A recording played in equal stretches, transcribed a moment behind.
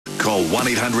Call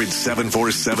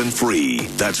 1-800-747-FREE.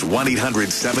 That's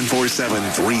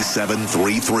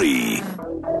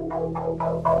 1-800-747-3733.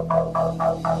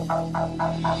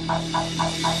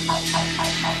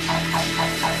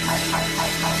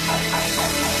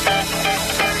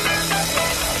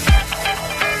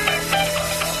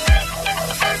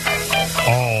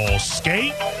 All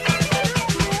skate.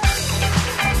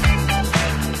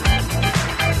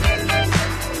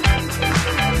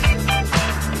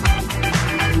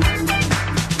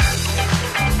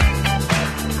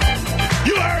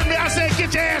 You heard me. I said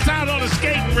get your ass out on the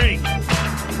skating rink.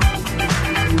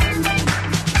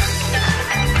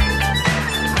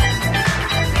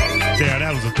 Yeah,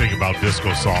 that was the thing about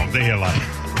disco songs. They had like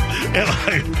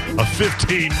a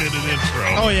 15-minute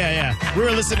intro. Oh, yeah. We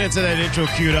were listening to that intro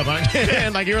queued up.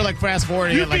 And like you were like fast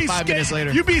forwarding it like 5 minutes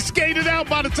later. You be skated out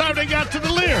by the time they got to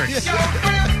the lyrics. Your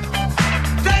friend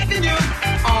taking you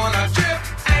on a trip,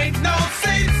 ain't no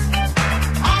seats.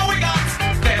 All we got's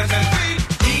there's a street.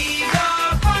 He's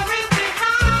a forest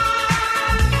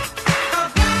behind. A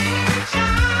bright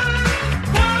shine,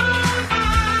 one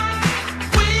eye.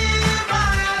 We're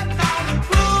right on the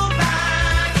blue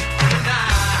line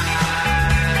tonight.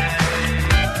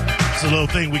 It's a little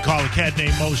thing we call a Cat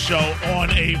Named Mo show on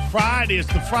a Friday.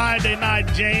 It's the Friday Night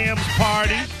Jams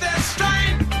party That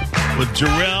strain. with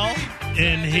Jarrell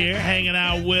in here hanging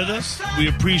out with us. We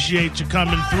appreciate you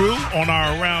coming through on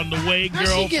our Around the Way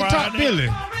Girl Friday. Billy?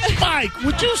 Spike,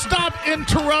 would you stop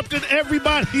interrupting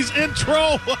everybody's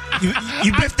intro?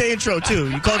 You biffed the intro, too.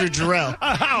 You called her Jarrell.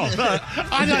 How?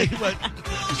 I like,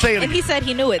 say it And he again. said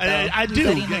he knew it, though. I He do.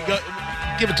 said he knew it.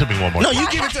 Give it to me one more No, time. you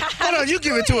give it to... Hold on, you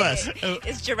give it to us.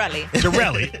 It's Jarelli.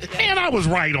 Jarelli. Man, I was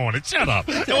right on it. Shut up.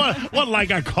 It wasn't like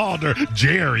I called her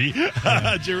Jerry.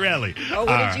 Jarelli. Oh,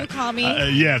 what did you call me?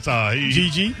 Yes.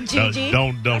 Gigi? Gigi?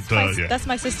 Don't. That's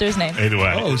my sister's name.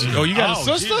 Anyway. Oh, you got a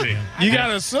sister? Gigi. You got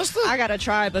a sister? I got a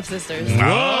tribe of sisters. Oh,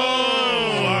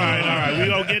 all right. We're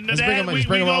going to get into Let's that. bring 'em in. Let's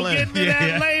bring 'em We're all going to in. get into that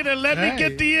Yeah. later. Let me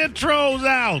get the intros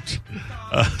out.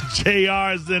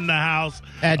 JR's in the house.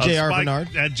 At JR Spike,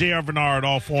 Bernard. At JR Bernard,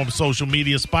 all forms social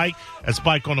media. Spike at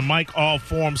Spike on the mic, all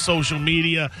forms social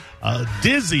media.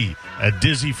 Dizzy at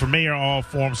Dizzy for Mayor, all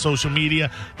forms social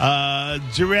media.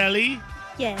 Jarelli,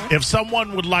 Yeah. if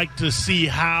someone would like to see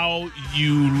how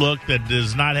you look that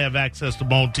does not have access to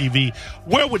Bone TV,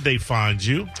 where would they find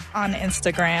you? On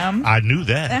Instagram. I knew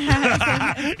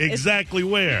that. Exactly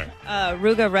where?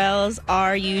 Rugarels,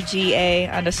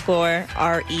 RUGA_RELZ.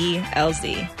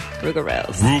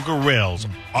 Rugarels. Rugarels.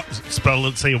 Spell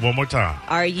it, say it one more time.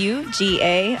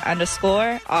 RUGA_RELZ.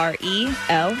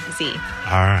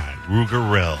 All right,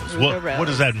 Rugarels. Rugarels. What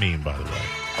does that mean, by the way?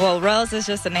 Well, Rels is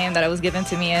just a name that was given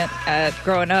to me at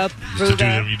growing up. You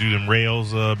Ruga. do them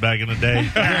rails back in the day?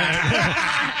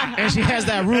 And she has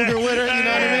that Ruger with her, you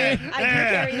know what I mean? I do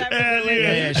carry that Ruger with me.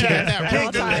 Yeah, she got that At all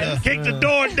Ruger. times. Kick the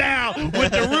door down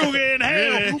with the Ruger in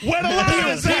hand. Where the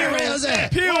rails at? rails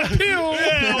at? Pew, pew.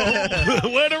 Yeah.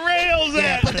 Where the rails Yeah,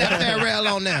 at? put that rail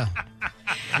on now.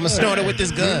 I'm going to snort it with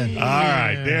this gun. All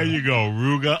right, there you go.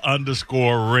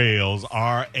 Ruga_rails,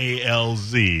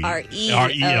 RALZ.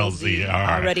 RELZ. All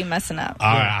right. Already messing up.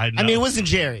 All right, I know. I mean, it wasn't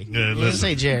Jerry. Yeah, You didn't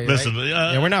say Jerry, Listen, right?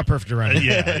 Yeah, we're not perfect around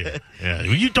here. yeah.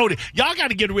 You told it. Y'all got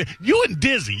to get rid. You and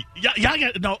Dizzy. Y'all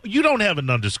got no. You don't have an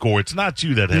underscore. It's not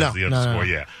you that has No, the no, underscore.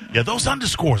 no. Yeah. Those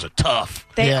underscores are tough.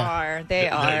 They Yeah. are. They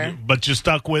are. But you're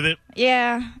stuck with it.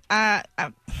 Yeah. I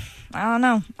don't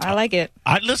know. I like it.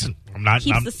 Listen. I'm not.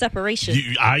 Keeps the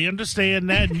separation. I understand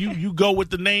that. And you go with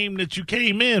the name that you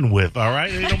came in with. All right.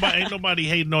 Ain't nobody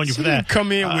hating on you for that.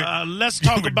 come in with Let's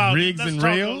talk about rigs let's and talk-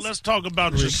 rails? Let's talk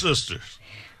about your sisters.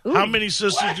 How many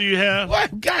sisters do you have?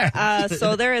 What? God.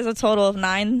 So there is a total of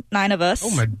nine of us.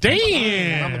 Oh, my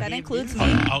damn. That includes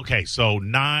me. Okay, so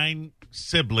 9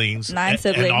 siblings. Nine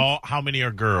siblings. And how many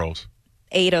are girls?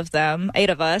 8 of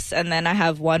us, and then I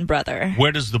have one brother.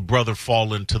 Where does the brother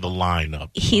fall into the lineup?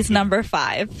 He's number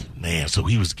 5. Man, so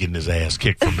he was getting his ass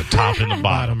kicked from the top and the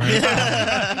bottom.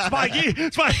 Spike,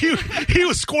 he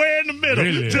was square in the middle.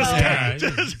 Really?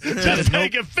 Just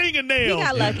taking He fingernails.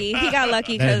 got lucky. He got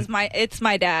lucky because it's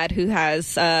my dad who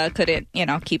has couldn't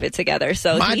keep it together.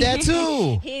 So My dad,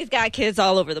 too. He's got kids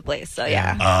all over the place. So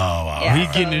yeah. Oh, wow. Yeah. He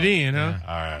getting it in, huh?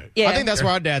 All right. Yeah. I think that's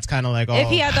where our dad's kind of like all if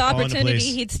he had the all in the opportunity,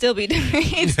 place. he'd still be doing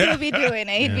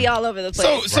it. He'd be all over the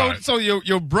place. So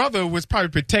your brother was probably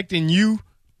protecting you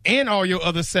and all your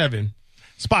other 7.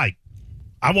 Spike,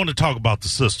 I want to talk about the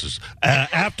sisters.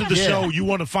 After the show, you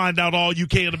want to find out all you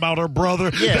can about her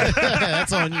brother? Yeah,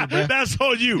 that's on you, bro. That's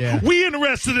on you. Yeah. We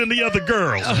interested in the other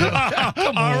girls.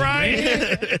 All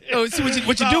right? Oh, see,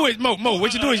 what you do is, Mo,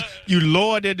 what you do is you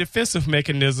lower their defensive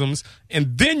mechanisms,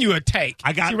 and then you attack.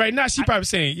 See, right now, she probably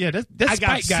saying, yeah, that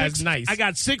Spike guy is nice. I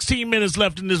got 16 minutes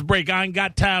left in this break. I ain't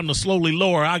got time to slowly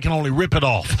lower. I can only rip it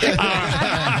off. All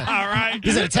right?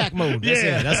 He's in attack mode. That's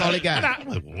it. That's all he got. I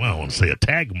don't want to say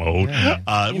attack mode.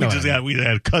 We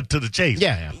had cut to the chase.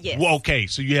 Yeah. Yes. Well, okay,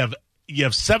 so you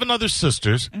have 7 other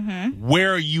sisters. Mm-hmm.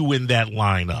 Where are you in that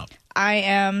lineup? I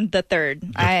am the third.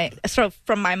 So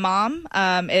from my mom,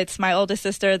 it's my oldest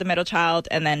sister, the middle child,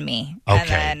 and then me. Okay. And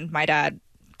then my dad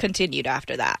continued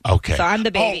after that. Okay. So I'm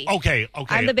the baby. Oh, okay.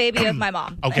 I'm the baby of my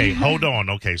mom. Okay, hold on.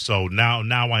 Okay, so now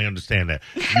I understand that.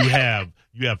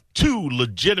 You have 2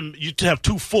 legitimate. You have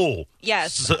 2 full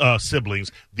Yes.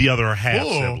 siblings. The other are half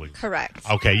siblings. Correct.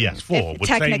 Okay, yes, full. With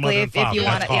Technically, same mother and if you father.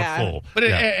 want That's it, called yeah. full. But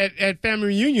at family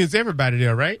reunions, everybody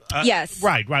there, right? Yes.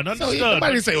 Right. Understood. So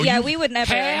nobody can say, Yeah, you we would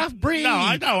never. half breed. No,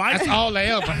 I know. That's all I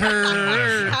ever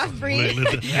heard. Half breed. Oh,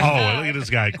 look at this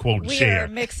guy quoting We Cher. are a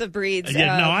mix of breeds.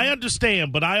 Yeah, no, I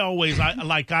understand, but I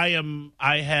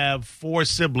have 4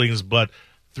 siblings, but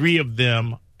 3 of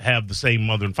them have the same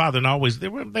mother and father,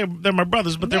 and they're my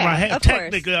brothers, but they're Yeah, my half. of course.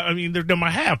 Technically, I mean, they're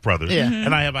my half brothers, Yeah.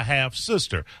 and I have a half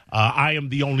sister. I am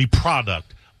the only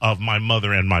product of my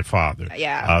mother and my father.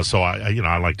 Yeah. So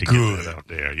I like to get that out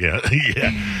there. Yeah,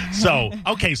 yeah. So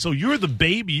okay, so you're the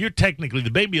baby. You're technically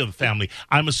the baby of the family.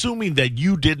 I'm assuming that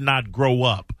you did not grow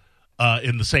up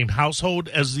in the same household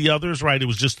as the others, right? It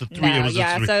was just the 3. No,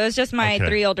 so it was just my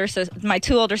Okay. my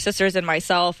 2 older sisters and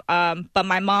myself. But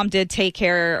my mom did take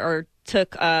care or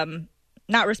took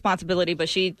not responsibility, but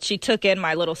she took in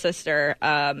my little sister,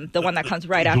 the one that comes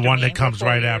right after me. The one that We're comes 4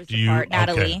 right years after you. apart, Okay.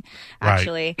 Natalie, Right.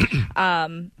 actually.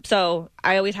 So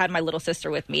I always had my little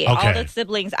sister with me. Okay. All the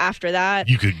siblings after that.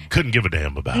 You couldn't give a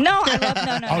damn about. No, I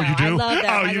love no. Oh, you do? I love them. Oh,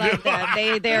 I you love do?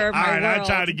 them. They're my All right, world. I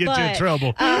tried to get you in but,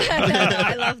 trouble. No,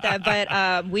 I love them,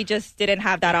 but we just didn't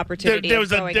have that opportunity of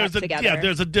growing up together.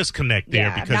 there's a disconnect there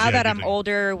Yeah, because now that I'm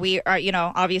older, we are,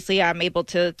 obviously I'm able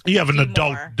to. you have an do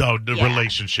adult more. Yeah.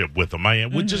 relationship with them,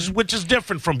 which is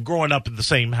different from growing up in the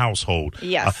same household.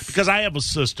 Yes. Because I have a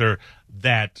sister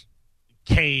that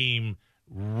came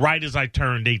right as I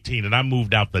turned 18, and I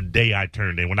moved out the day I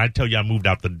turned 18. When I tell you I moved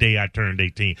out the day I turned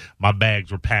 18, my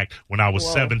bags were packed when I was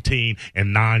 17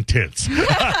 and 9/10.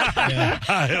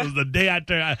 It was the day I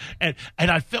turned,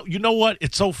 and I felt, you know what?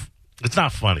 It's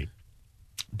not funny,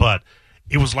 but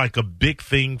it was like a big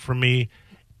thing for me.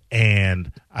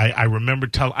 And I remember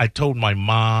I told my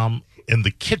mom in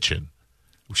the kitchen.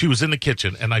 She was in the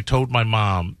kitchen, and I told my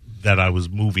mom that I was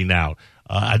moving out.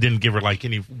 I didn't give her like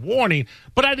any warning,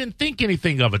 but I didn't think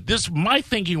anything of it. My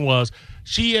thinking was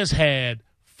she has had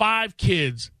 5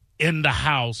 kids in the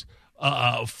house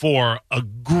for a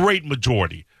great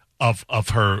majority of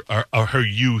her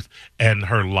youth and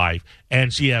her life,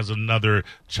 and she has another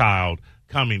child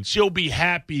coming. She'll be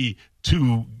happy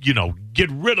to get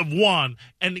rid of one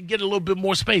and get a little bit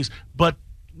more space, but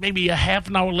maybe a half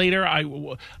an hour later,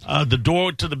 the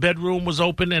door to the bedroom was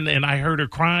open, and I heard her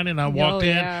crying, and I walked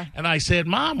in, and I said,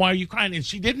 "Mom, why are you crying?" And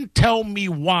she didn't tell me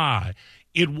why.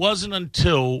 It wasn't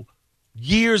until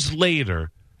years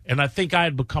later, and I think I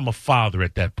had become a father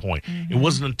at that point. Mm-hmm. It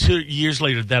wasn't until years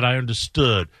later that I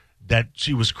understood that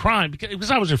she was crying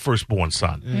because I was her firstborn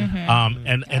son,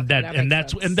 and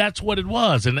that's what it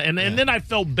was, and then I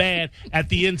felt bad at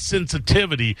the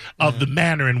insensitivity of the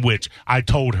manner in which I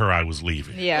told her I was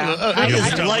leaving. Yeah,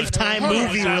 It's a Lifetime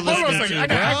movie we're listening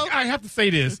to. I have to say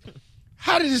this.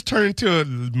 How did this turn into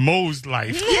Mo's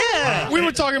life? Yeah. We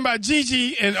were talking about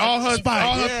Gigi and all her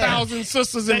 1,000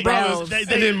 sisters and brothers, and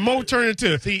then Mo turned into,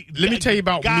 let me tell you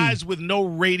about guys with no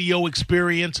radio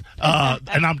experience,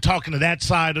 and I'm talking to that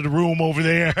side of the room over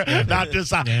there, not this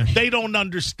side. Yeah. They don't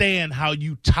understand how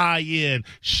you tie in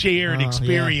shared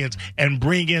experience and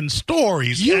bring in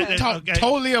stories. You talk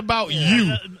totally about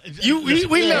you.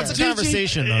 We left It's a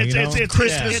conversation, though. It's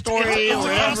Christmas story or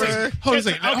whatever. Hold on a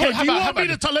second. Okay, do you want me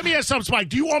to talk? Let me ask something, Spike.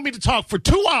 Do you want me to talk for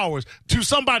 2 hours to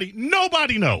somebody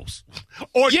nobody knows?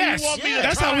 Or do you want me to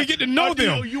that's how we get to know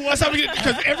them. That's how we get,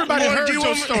 because everybody heard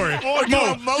your story.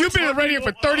 Mo, you've been in radio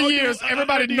for 30 years.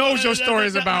 Everybody knows your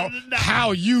stories about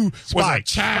how you was a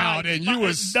child and you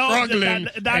was struggling,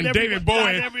 and David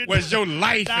Bowie was your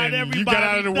life, and you got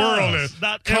out of the world and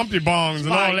Compty Bongs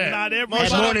and all that.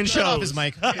 Morning show. Shut off his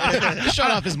mic. Shut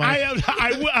off his mic.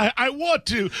 I want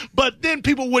to, but then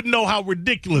people wouldn't know how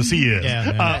ridiculous he is.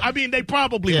 I mean, they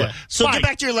probably would. So Spike, get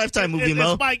back to your Lifetime movie,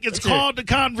 Mo. Spike, it's called The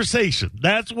Conversation.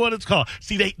 That's what it's called.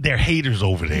 See, they're haters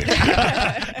over there.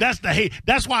 That's the hate.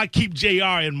 That's why I keep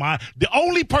JR in my. The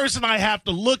only person I have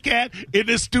to look at in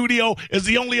this studio is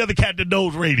the only other cat that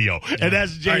knows radio, and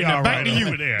that's JR. Now, back right to you.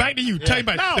 over there. Back to you. Tell me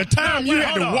about No, the time no, you wait,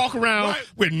 had to hold on. walk around Right.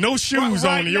 with no shoes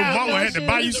Right on, and your now, mama no had to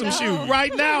buy you some shoes, shoes.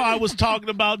 Right now, I was talking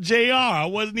about JR. I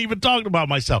wasn't even talking about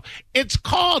myself. It's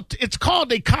called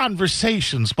a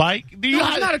conversation, Spike. Do you? No,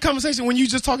 it's not a conversation when you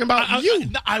just talking about you.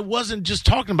 I wasn't just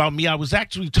talking about me. I was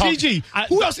actually talking. GG,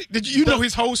 who else? Did you know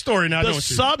his whole story now, The don't you?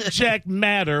 subject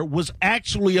matter was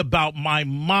actually about my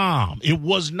mom. It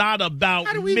was not about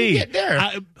How did we me. even get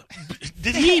there?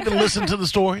 Did he even listen to the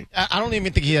story? I don't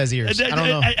even think he has ears. I don't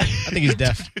know. I think he's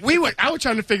deaf. I was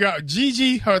trying to figure out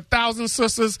Gigi, her 1,000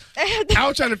 sisters. I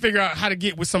was trying to figure out how to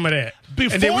get with some of that.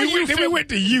 Before and then we you went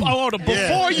to you.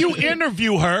 Before you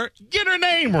interview her, get her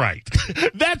name right.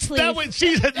 That's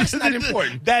not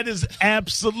important. That is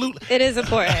absolutely. It is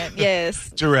important, yes.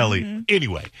 Jarelli.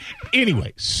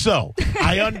 Anyway, so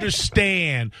I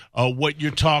understand what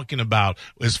you're talking about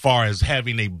as far as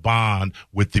having a bond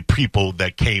with the people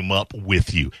that came up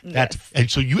with you. That's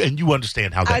and so you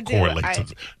understand how that I do.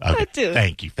 correlates. I do.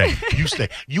 Thank you. You stay.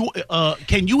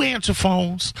 Can you answer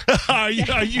phones? Do you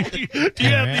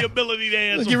have the ability to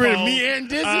answer? Get rid of phones? me and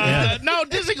Dizzy. No,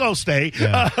 Dizzy gonna stay.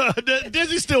 Yeah.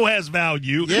 Dizzy still has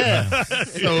value. Yeah.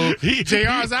 So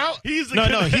JR's out. He's No,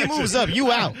 he moves up.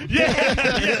 You out.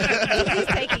 Yeah. He's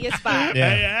taking your spot. Yeah.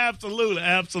 Hey, absolutely.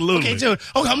 Okay, Joe.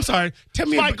 Oh, I'm sorry. Tell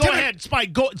me. Spike, go ahead.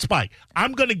 Spike.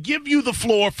 I'm going to give you the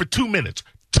floor for 2 minutes.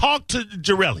 Talk to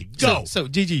Jarelli. Go. So,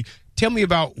 Gigi, tell me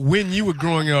about when you were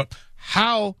growing up.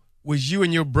 How was you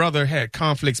and your brother had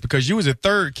conflicts because you was a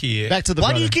third kid? Back to the Why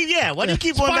brother. do you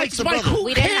keep going back to the brother? Who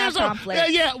We didn't cares? have conflict.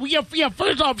 Yeah.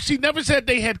 First off, she never said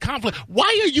they had conflict. Why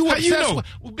are you How obsessed? you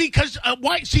know? Because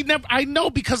why she never? I know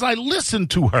because I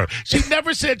listened to her. She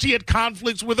never said she had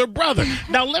conflicts with her brother.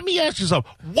 Now let me ask you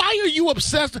something. Why are you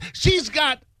obsessed? She's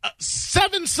got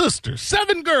 7 sisters,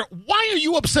 7 girls. Why are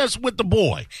you obsessed with the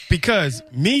boy? Because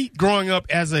me growing up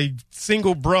as a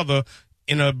single brother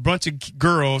in a bunch of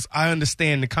girls, I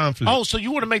understand the conflict. Oh, so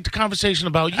you want to make the conversation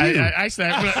about you? I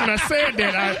said when I said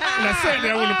that,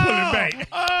 I want to pull it back.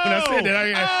 When I said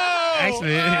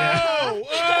that,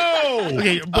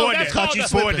 okay, boy, that's that.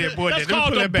 called Boy, the- that. Boy, That's that. Let me called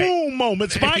pull a that back. boom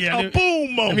moment, Spike. Yeah, A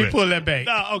boom moment. Let me pull that back.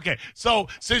 No, okay. So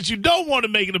since you don't want to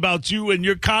make it about you and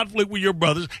your conflict with your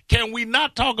brothers, can we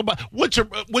not talk about what's your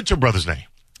brother's name?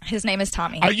 His name is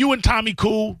Tommy. Are you and Tommy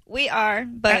cool? We are,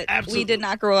 but Absolutely. we did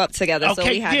not grow up together, so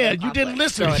we had no you didn't conflict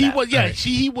listen. growing He up. was,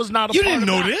 he was not a You part didn't of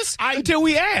know that. this until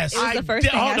we asked. It was the first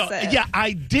thing I hold on. said. Yeah,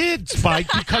 I did, Spike,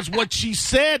 because what she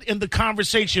said in the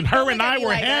conversation her Don't and look at I me were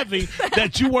like that. having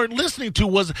that you weren't listening to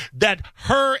was that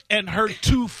her and her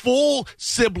 2 full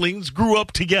siblings grew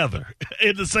up together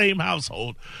in the same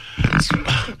household.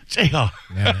 JR.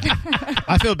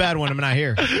 I feel bad when I'm not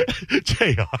here.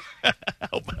 JR.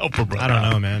 Help her, brother. I don't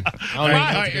know, man.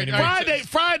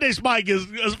 Friday Spike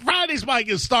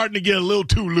is starting to get a little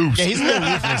too loose. Yeah, he's a little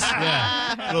ruthless.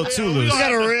 Yeah, a little too loose. You got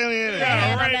to rein it in.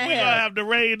 Yeah, on right. that We're hill. gonna have to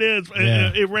rein in.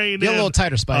 Yeah. It rein Get a in. little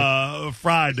tighter, Spike.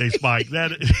 Friday, Spike.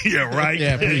 Yeah, right.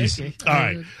 Yeah, please. All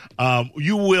right.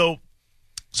 You will.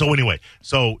 So anyway,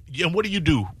 what do you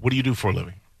do? What do you do for a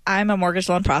living? I'm a mortgage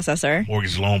loan processor.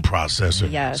 Mortgage loan processor.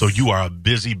 Yes. So you are a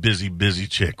busy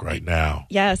chick right now.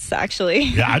 Yes, actually.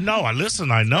 Yeah, I know. I know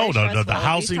very the stressful.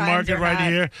 housing These times market are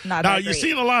right here. not Now that you great.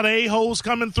 seen a lot of a-holes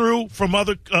coming through from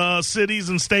other cities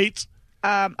and states.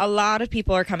 A lot of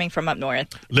people are coming from up north.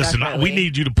 Listen, Definitely. we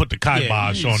need you to put the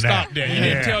kibosh on that. Stop that. You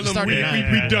need to tell them we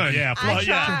done. Yeah,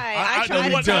 I try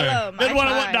to tell them.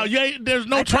 There's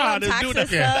no I tell try them to do taxes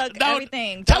that. suck, No,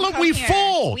 everything. Tell Don't them we come here.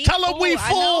 full. Tell them we I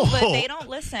know, full. but they don't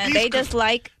listen. These They just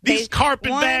like These one,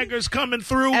 carpetbaggers coming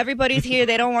through. Everybody's here.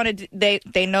 They don't want to.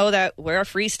 They know that we're a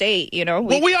free state. You know.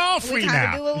 Well, we all free kinda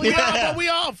now. do what we want. We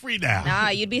all free now. Nah,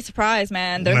 you'd be surprised,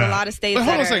 man. There's Nah. a lot of states But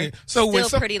hold that on a are second. So when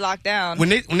still pretty locked down. When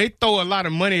they throw a lot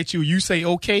of money at you, you say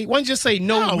okay. Why don't you just say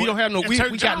no? We don't have no. It's We her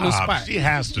got no job. spot. She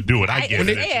has to do it. I get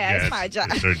it. Yeah, it's my job.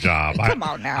 It's her job. Come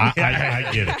on now. I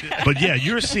get it. But yeah,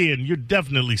 you're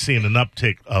definitely seeing an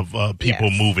uptick of people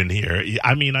Yes. moving here.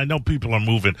 I mean, I know people are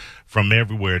moving from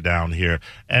everywhere down here.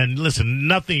 And listen,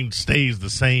 nothing stays the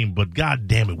same, but God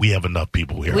damn it, we have enough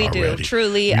people here We already. do,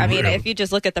 truly. I mean, really- if you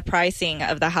just look at the pricing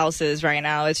of the houses right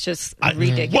now, it's just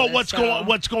ridiculous. Well,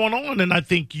 what's going on, and I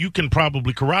think you can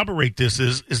probably corroborate this,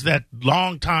 is that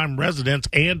longtime residents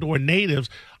and or natives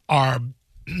are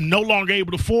no longer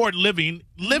able to afford living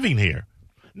here.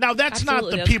 Now, that's Absolutely,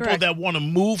 not the that's people correct. that want to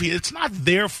move here. It's not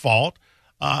their fault.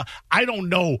 I don't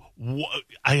know.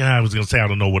 I was going to say I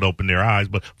don't know what opened their eyes,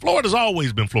 but Florida's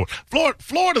always been Florida.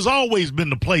 Florida's always been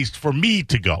the place for me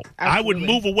to go. Absolutely. I would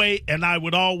move away, and I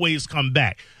would always come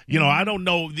back. You know, I don't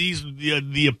know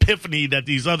the epiphany that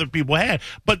these other people had,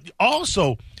 but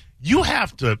also you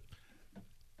have to.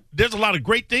 There's a lot of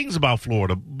great things about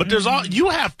Florida, but you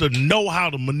have to know how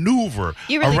to maneuver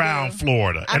You really around do.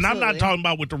 Florida. And I'm not Absolutely. talking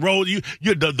about with the road.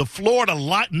 The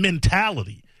Florida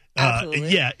mentality.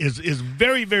 Absolutely. Is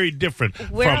very, very different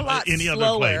We're from a lot any other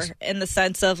slower place. in the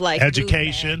sense of like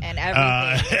Education, movement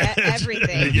and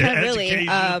everything. yeah, Really.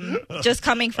 education. Just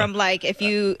coming from like if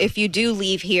you do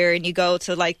leave here and you go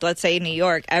to like let's say New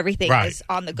York, everything Right. is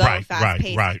on the go, Right, fast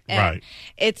paced. right.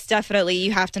 It's definitely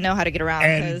you have to know how to get around.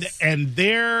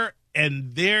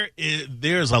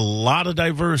 There's a lot of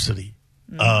diversity,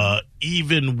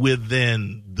 even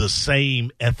within the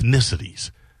same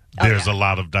ethnicities. There's a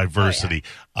lot of diversity.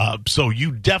 So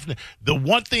you definitely, the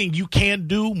one thing you can't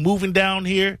do moving down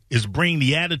here is bring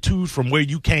the attitude from where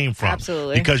you came from.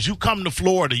 Absolutely. Because you come to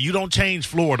Florida, you don't change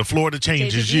Florida. Florida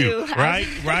changes you. Right?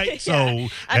 Right? So,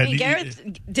 I and mean,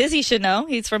 Garrett Dizzy should know.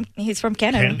 He's from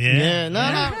Canada. Yeah,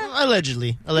 no,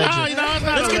 allegedly. No, it's not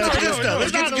Let's get to the good stuff.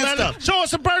 Let's get to the good stuff. Show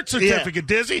us a birth certificate,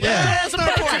 Dizzy. Yeah. It's a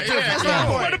birth certificate.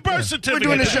 Where the birth certificate? We're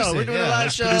doing a is? show. We're doing a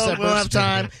live show. Produce We that don't have birth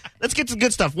time. Let's get to the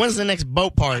good stuff. When's the next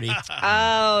boat party?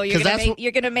 Oh, 'Cause that's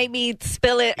you're gonna make me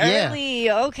spill it Yeah. early.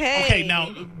 Okay. Okay, now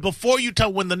before you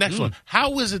tell when the next one,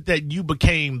 how is it that you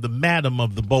became the madam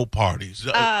of the boat parties?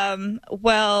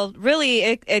 Well,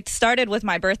 really, it started with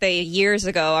my birthday years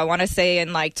ago. I want to say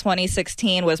in like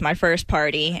 2016 was my first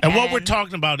party. and what we're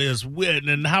talking about is when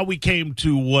and how we came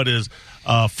to what is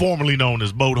formerly known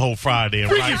as Boat Hole Friday. And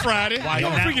Freaky Friday. Right No,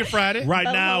 now, Freaky Friday. Right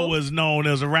now was known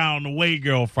as Around the Way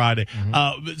Girl Friday.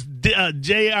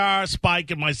 JR,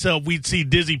 Spike, and myself, we'd see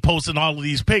Dizzy posting all of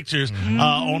these pictures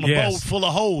on a Yes. boat full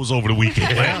of hoes over the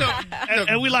weekend.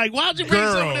 and we like, why'd you bring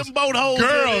some of them boat hoes?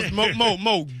 Girls,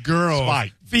 Mo, girls,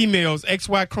 Spike. females,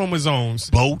 XY chromosomes.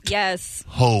 Boat Yes.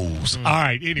 hoes. All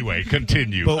right, anyway,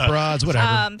 continue. Boat broads,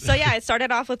 whatever. So yeah, it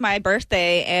started off with my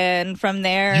birthday, and from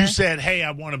there, You said, hey,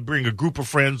 I want to bring a group of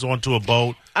friends onto a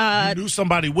boat. You knew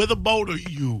somebody with a boat or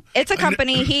you? it's a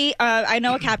company. I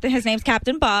know a captain. His name's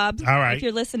Captain Bob. All right. If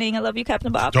you're listening, I love you,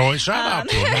 Captain Bob. Throwing shout out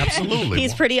to him, absolutely.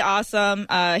 He's pretty awesome.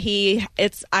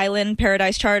 It's Island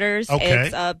Paradise Charters. Okay.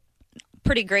 It's a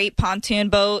pretty great pontoon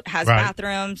boat. Has Right.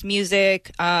 bathrooms,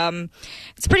 music.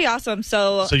 It's pretty awesome.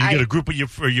 So So you get a group of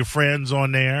your friends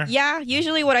on there? Yeah,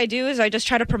 usually what I do is I just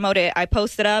try to promote it. I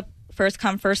post it up, first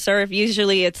come, first serve.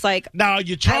 Usually it's like Now, are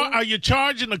you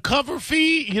charging a cover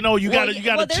fee? You know, you gotta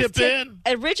there's chip in.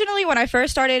 Originally, when I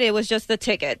first started, it was just the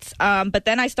tickets. But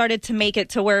then I started to make it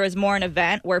to where it was more an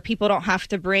event where people don't have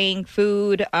to bring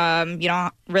food. You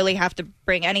don't really have to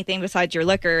bring anything besides your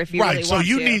liquor if you Right. really So want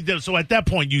you to. need them. So at that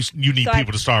point, you need So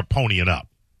people to start ponying up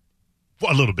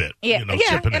for a little bit. Yeah, You know, yeah,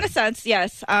 chipping in in. a sense,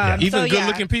 yes. Even so,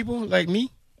 good-looking people like me.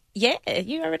 Yeah,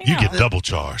 you already You know. get double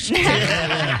charged. You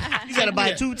got to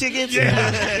buy 2 tickets?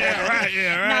 Yeah,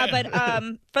 right. Nah,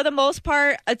 but for the most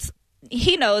part,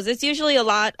 he knows it's usually a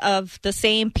lot of the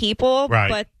same people, Right.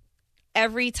 but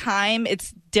every time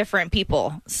it's different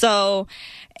people. So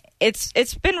it's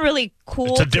been really cool.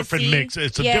 It's a to different see. mix.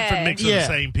 It's a Yeah. different mix of the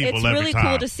same people It's every really time.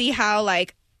 cool to see how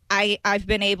like I've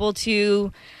been able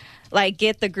to like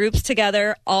get the groups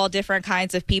together, all different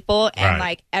kinds of people, and Right.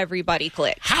 like everybody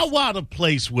clicks. How out of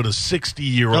place would a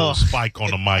 60-year-old Spike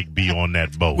on the mic be on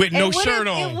that boat? With no It wouldn't- shirt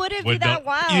on. It wouldn't With be that no-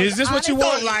 wild. Is this what you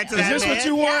honestly. want? Is this what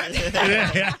you want?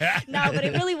 No, but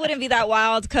it really wouldn't be that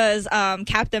wild because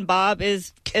Captain Bob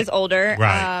is older.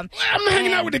 Right. I'm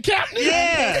hanging out with the captain.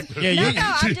 Yeah. No,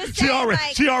 I'm just saying,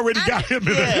 she already got him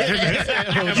in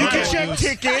You can check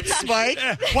tickets, Spike.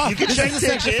 You can check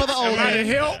tickets. for the old Somebody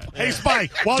help. Hey,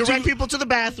 Spike, why don't Direct you people to the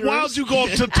bathroom. why don't you go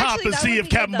up to the top Actually, and that see would if be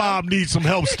good, Captain though. Bob needs some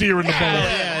help steering the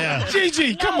boat?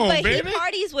 Gigi, come No, on, but baby. he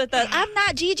parties with us. I'm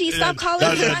not Gigi. Stop calling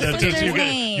me my sister's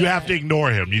name. You have to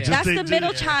ignore him. You just That's the just-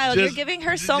 middle child. just- You're giving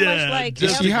her so much like.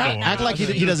 just you know, ignore him. Act like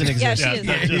he doesn't Yeah, exist. she is.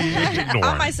 Just ignore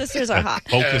All him. my sisters are hot.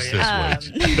 Focus this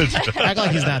way. Act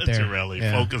like he's not there. Really,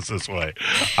 Yeah. focus this way.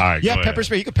 All right, Yeah, go pepper ahead.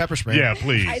 spray. You can pepper spray. Yeah,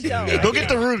 please. I don't. Yeah. Go get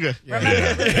the Ruger.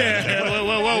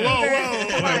 Whoa.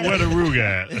 Where the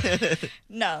Ruga at?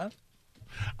 No.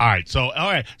 All right. So,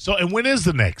 and when is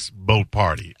the next boat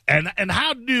party? And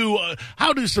how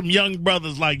do some young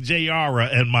brothers like J.R.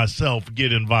 and myself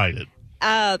get invited?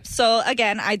 So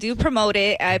again, I do promote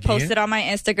it. I post it on my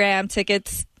Instagram.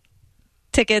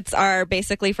 Tickets are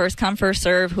basically first come, first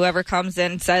serve. Whoever comes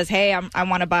in says, "Hey, I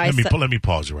want to buy." Let me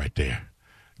pause you right there.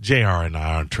 JR and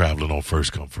I aren't traveling on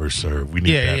first come, first serve. We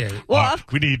need that. Yeah. Well,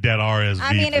 we need that RSVP.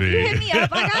 I mean, if you hit me up,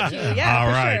 I got you. Yeah, All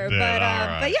for right, sure.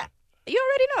 then, But yeah, you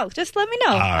already know. Just let me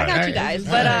know. I got you guys.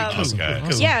 All But right,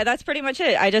 cool. yeah, that's pretty much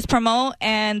it. I just promote,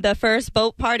 and the first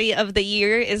boat party of the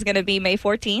year is going to be May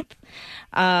 14th.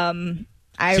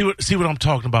 See what I'm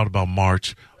talking about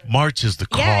March. March is the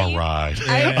car ride.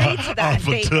 I agreed to that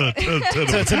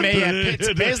statement. To May,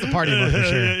 May is the party month for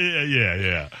sure.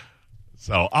 Yeah.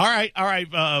 So, all right,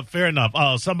 fair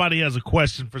enough. Somebody has a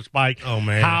question for Spike. Oh,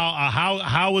 man.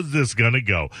 How is this going to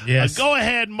go? Yes. Go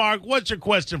ahead, Mark. What's your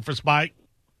question for Spike?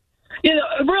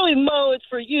 Really, Mo, it's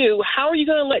for you. How are you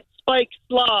going to let Spike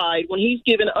slide when he's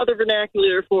given other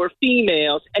vernacular for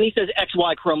females and he says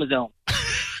XY chromosome?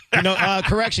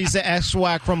 Correction. He said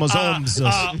XY chromosomes.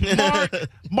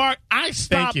 Mark, I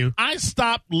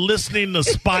stopped listening to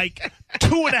Spike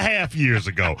 2.5 years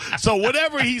ago. So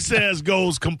whatever he says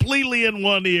goes completely in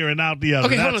one ear and out the other.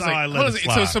 Okay, That's how I let it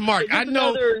slide. So Mark, I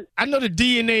know the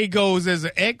DNA goes as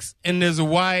an X and there's a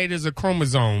Y, there's a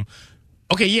chromosome.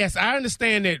 Okay, yes, I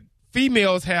understand that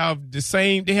females have the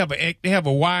same. They have a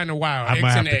Y and a Y. I'm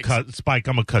gonna have to cut Spike.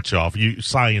 I'm gonna cut you off.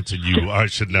 Science and you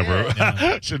should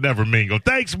never mingle.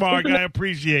 Thanks, Mark. I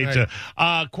appreciate you.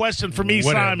 Question for me,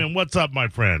 Simon. What's up, my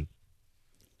friend?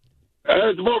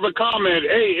 It's more of a comment.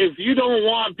 Hey, if you don't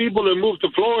want people to move to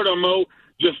Florida, Mo,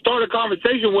 just start a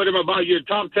conversation with him about your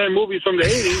top 10 movies from the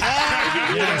 80s.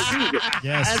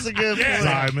 Yes. That's a good point.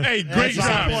 Simon. Hey, great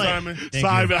Simon.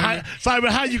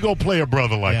 Simon, how you gonna play a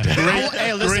brother like that?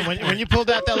 Hey, listen, when you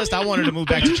pulled out that list, I wanted to move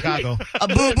back to Chicago. A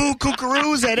boo-boo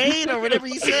kookaroos at 8 or whatever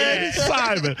you said.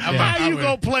 Simon, how you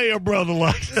gonna play a brother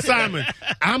like that? Simon,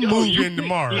 I'm moving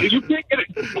tomorrow. You pick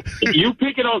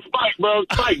it on Spike, bro.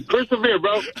 Spike, persevere,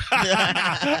 bro. All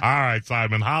right,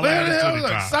 Simon. Holla at us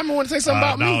anytime. Simon want to say something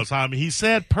about me. No, Simon. He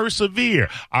said persevere.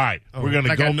 All right, we're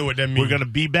gonna go. I know what that means. We're gonna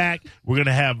be back. We're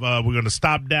gonna have. We're gonna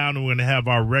stop down, and we're gonna have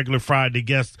our regular Friday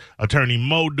guest, attorney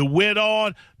Mo DeWitt,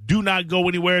 on. Do not go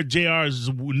anywhere. JR's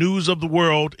News of the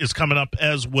World is coming up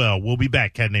as well. We'll be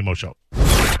back. Cat Named Mo Show.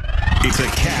 It's a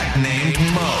cat named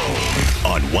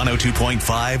Mo on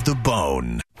 102.5 The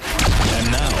Bone.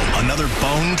 And now, another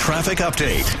Bone traffic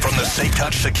update from the Safe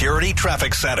Touch Security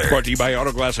Traffic Center. Brought to you by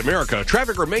Autoglass America.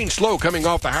 Traffic remains slow coming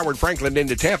off the Howard Franklin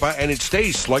into Tampa, and it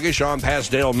stays sluggish on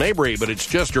past Dale Mabry, but it's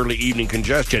just early evening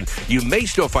congestion. You may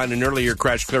still find an earlier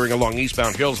crash clearing along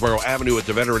eastbound Hillsborough Avenue at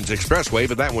the Veterans Expressway,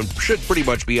 but that one should pretty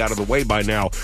much be out of the way by now.